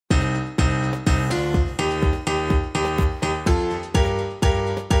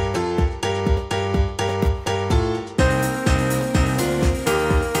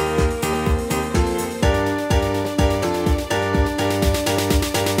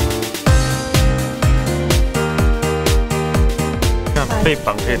被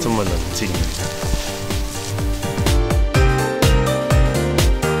绑可以这么冷静。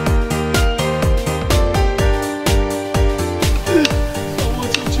放我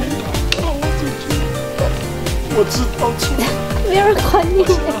出去！放我出去！我知道错，没人管你。我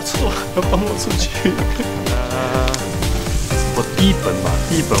知道错，要放我出去。我第一本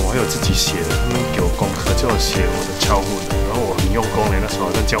我还有自己写的，他们给我功课叫我写我的交互的，然后我很用功的，那时候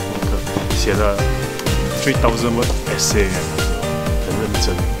好像交功课写了3000 word essay， 很认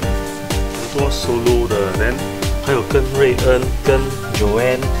真，很多 solo 的，然后还有跟瑞恩、跟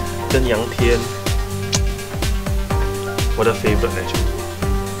Joanne、跟杨天，我的 favorite 呢，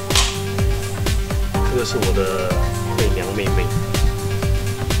这个是我的媚娘妹妹，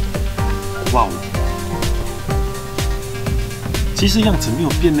哇哦！其实样子没有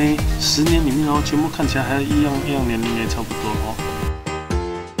变呢，10年里面哦，全部看起来还一样年龄也差不多哦。